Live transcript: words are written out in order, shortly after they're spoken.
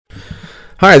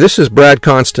Hi, this is Brad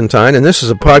Constantine, and this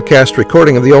is a podcast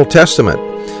recording of the Old Testament.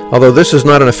 Although this is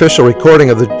not an official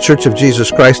recording of the Church of Jesus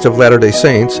Christ of Latter-day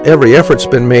Saints, every effort's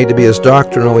been made to be as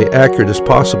doctrinally accurate as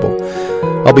possible.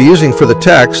 I'll be using for the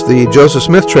text the Joseph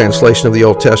Smith translation of the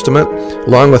Old Testament,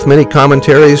 along with many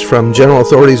commentaries from general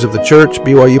authorities of the Church,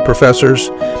 BYU professors,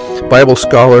 Bible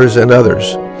scholars, and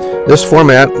others. This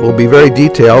format will be very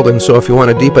detailed, and so if you want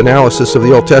a deep analysis of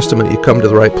the Old Testament, you come to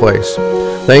the right place.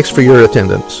 Thanks for your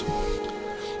attendance.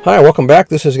 Hi, welcome back.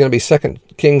 This is going to be 2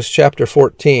 Kings chapter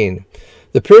 14.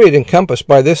 The period encompassed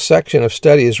by this section of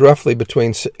study is roughly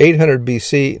between 800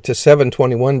 BC to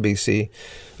 721 BC,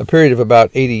 a period of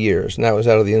about 80 years, and that was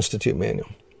out of the Institute Manual.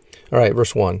 All right,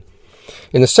 verse 1.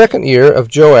 In the second year of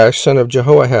Joash, son of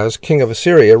Jehoahaz, king of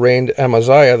Assyria, reigned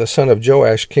Amaziah, the son of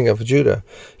Joash, king of Judah.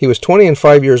 He was 20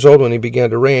 years old when he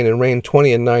began to reign, and reigned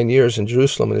 29 years in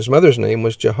Jerusalem, and his mother's name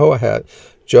was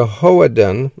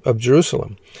Jehoaddan of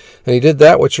Jerusalem. And he did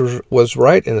that which was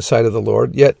right in the sight of the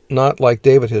Lord, yet not like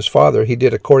David his father. He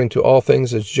did according to all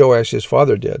things as Joash his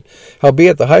father did.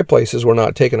 Howbeit the high places were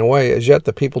not taken away, as yet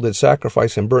the people did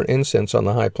sacrifice and burnt incense on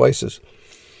the high places.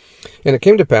 And it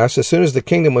came to pass, as soon as the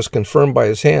kingdom was confirmed by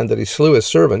his hand, that he slew his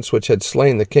servants, which had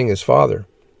slain the king his father.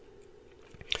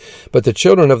 But the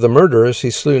children of the murderers he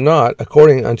slew not,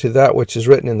 according unto that which is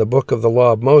written in the book of the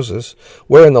law of Moses,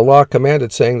 wherein the law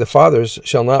commanded, saying, The fathers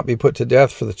shall not be put to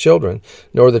death for the children,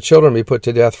 nor the children be put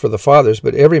to death for the fathers,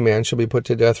 but every man shall be put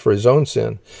to death for his own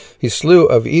sin. He slew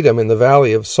of Edom in the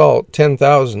valley of Salt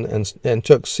 10,000, and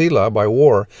took Selah by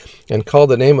war, and called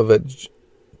the name of it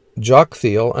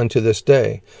Joktheel unto this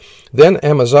day. Then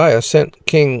Amaziah sent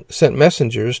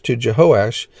messengers to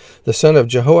Jehoash, the son of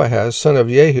Jehoahaz, son of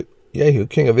Jehu,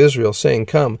 king of Israel, saying,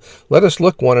 Come, let us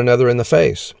look one another in the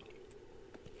face.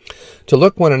 To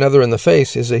look one another in the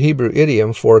face is a Hebrew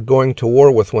idiom for going to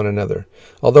war with one another.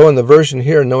 Although in the version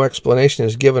here no explanation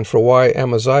is given for why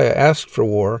Amaziah asked for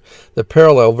war, the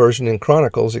parallel version in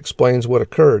Chronicles explains what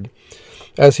occurred.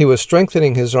 As he was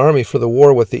strengthening his army for the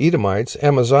war with the Edomites,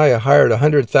 Amaziah hired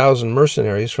 100,000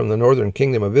 mercenaries from the northern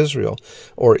kingdom of Israel,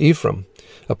 or Ephraim.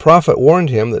 A prophet warned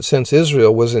him that since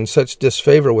Israel was in such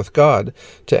disfavor with God,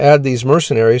 to add these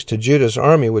mercenaries to Judah's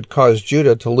army would cause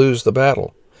Judah to lose the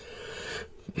battle.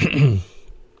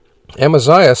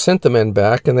 Amaziah sent the men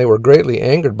back, and they were greatly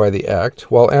angered by the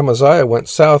act. While Amaziah went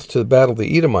south to battle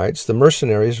the Edomites, the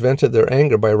mercenaries vented their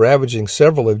anger by ravaging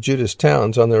several of Judah's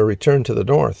towns on their return to the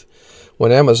north.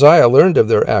 When Amaziah learned of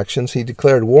their actions, he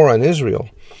declared war on Israel.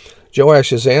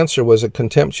 Joash's answer was a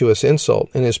contemptuous insult.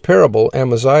 In his parable,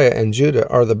 Amaziah and Judah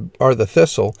are the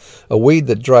thistle, a weed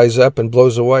that dries up and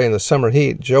blows away in the summer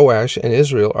heat. Joash and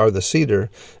Israel are the cedar,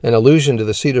 an allusion to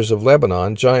the cedars of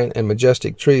Lebanon, giant and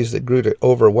majestic trees that grew to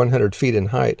over 100 feet in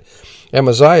height.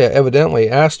 Amaziah evidently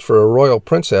asked for a royal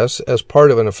princess as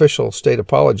part of an official state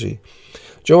apology.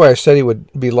 Joash said he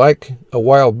would be like a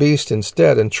wild beast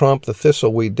instead and tromp the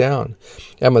thistle weed down.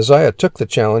 Amaziah took the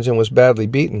challenge and was badly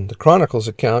beaten. The Chronicles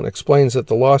account explains that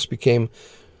the loss came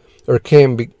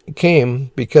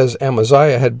because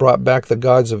Amaziah had brought back the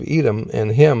gods of Edom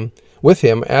and with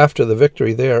him after the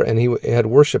victory there, and he had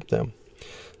worshipped them.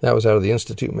 That was out of the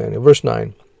Institute Manual. Verse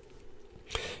 9.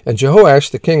 And Jehoash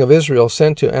the king of Israel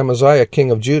sent to Amaziah king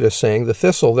of Judah, saying, The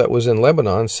thistle that was in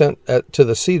Lebanon sent to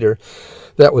the cedar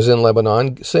that was in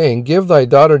Lebanon, saying, Give thy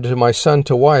daughter to my son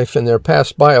to wife. And there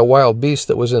passed by a wild beast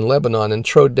that was in Lebanon, and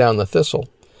trode down the thistle.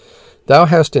 Thou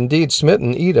hast indeed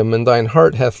smitten Edom, and thine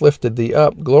heart hath lifted thee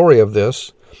up. Glory of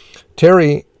this.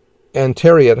 Tarry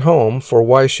at home, for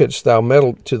why shouldst thou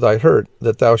meddle to thy hurt,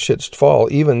 that thou shouldst fall,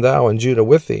 even thou and Judah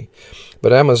with thee?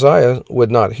 But Amaziah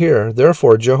would not hear.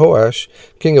 Therefore Jehoash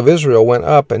king of Israel went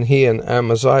up, and he and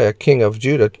Amaziah king of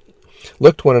Judah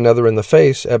looked one another in the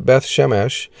face at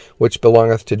Beth-shemesh, which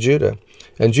belongeth to Judah.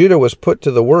 And Judah was put to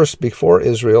the worse before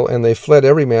Israel, and they fled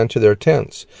every man to their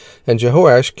tents. And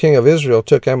Jehoash king of Israel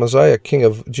took Amaziah king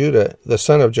of Judah, the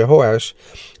son of Jehoash,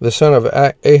 the son of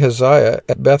Ahaziah,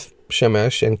 at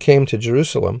Beth-shemesh, and came to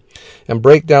Jerusalem, and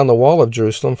brake down the wall of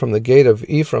Jerusalem from the gate of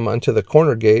Ephraim unto the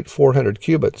corner gate 400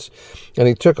 cubits. And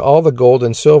he took all the gold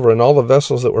and silver, and all the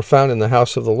vessels that were found in the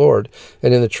house of the Lord,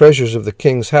 and in the treasures of the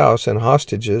king's house, and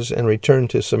hostages, and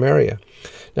returned to Samaria.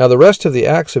 Now the rest of the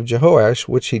acts of Jehoash,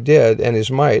 which he did, and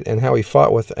his might, and how he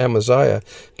fought with Amaziah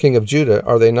king of Judah,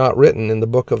 are they not written in the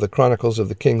book of the Chronicles of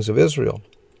the kings of Israel?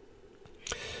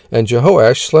 And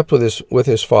Jehoash slept with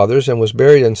his fathers, and was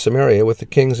buried in Samaria with the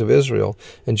kings of Israel,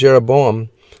 and Jeroboam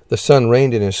the son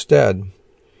reigned in his stead.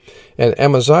 And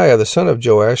Amaziah the son of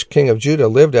Joash, king of Judah,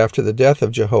 lived after the death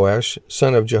of Jehoash,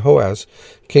 son of Jehoaz,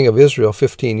 king of Israel,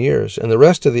 15 years. And the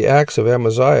rest of the acts of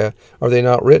Amaziah, are they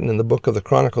not written in the book of the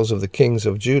Chronicles of the kings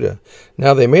of Judah?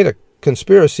 Now they made a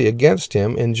conspiracy against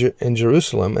him in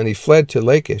Jerusalem, and he fled to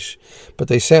Lachish. But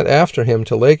they sent after him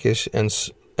to Lachish and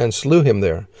slew him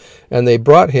there. And they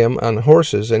brought him on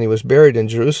horses, and he was buried in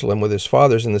Jerusalem with his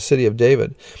fathers in the city of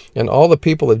David. And all the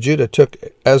people of Judah took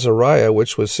Azariah,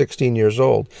 which was 16 years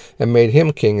old, and made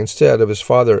him king instead of his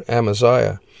father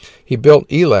Amaziah. He built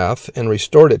Elath and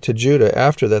restored it to Judah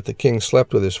after that the king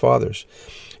slept with his fathers.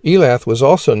 Elath was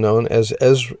also known as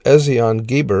Ezion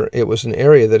Geber. It was an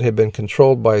area that had been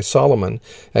controlled by Solomon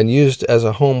and used as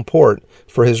a home port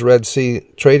for his Red Sea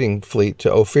trading fleet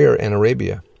to Ophir and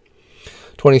Arabia.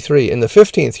 23. In the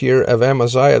 15th year of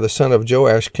Amaziah the son of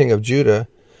Joash, king of Judah,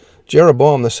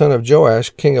 Jeroboam the son of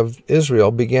Joash, king of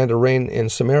Israel, began to reign in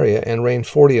Samaria, and reigned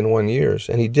 41 years.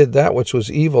 And he did that which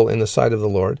was evil in the sight of the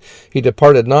Lord. He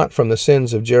departed not from the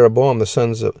sins of Jeroboam the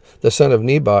son of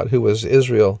Nebat,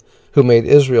 who made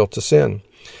Israel to sin.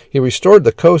 He restored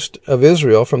the coast of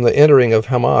Israel from the entering of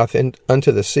Hamath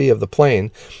unto the sea of the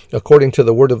plain, according to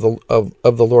the word of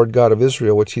the Lord God of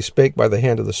Israel, which he spake by the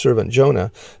hand of the servant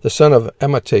Jonah, the son of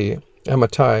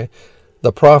Amittai,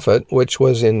 the prophet, which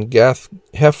was in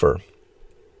Gath-Hepher.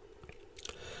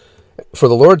 For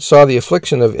the Lord saw the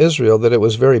affliction of Israel, that it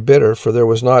was very bitter, for there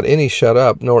was not any shut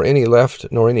up, nor any left,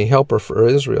 nor any helper for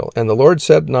Israel. And the Lord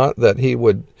said not that he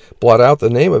would blot out the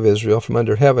name of Israel from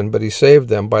under heaven, but he saved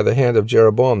them by the hand of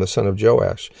Jeroboam the son of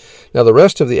Joash. Now the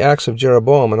rest of the acts of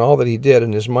Jeroboam, and all that he did,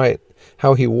 and his might,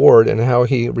 how he warred, and how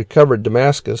he recovered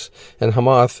Damascus and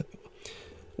Hamath,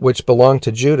 which belonged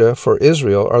to Judah, for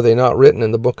Israel, are they not written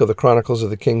in the book of the Chronicles of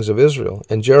the kings of Israel?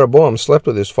 And Jeroboam slept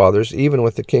with his fathers, even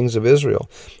with the kings of Israel,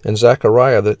 and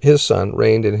Zechariah his son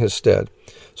reigned in his stead.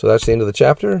 So that's the end of the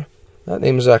chapter. That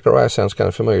name Zechariah sounds kind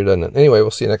of familiar, doesn't it? Anyway,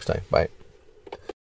 we'll see you next time. Bye.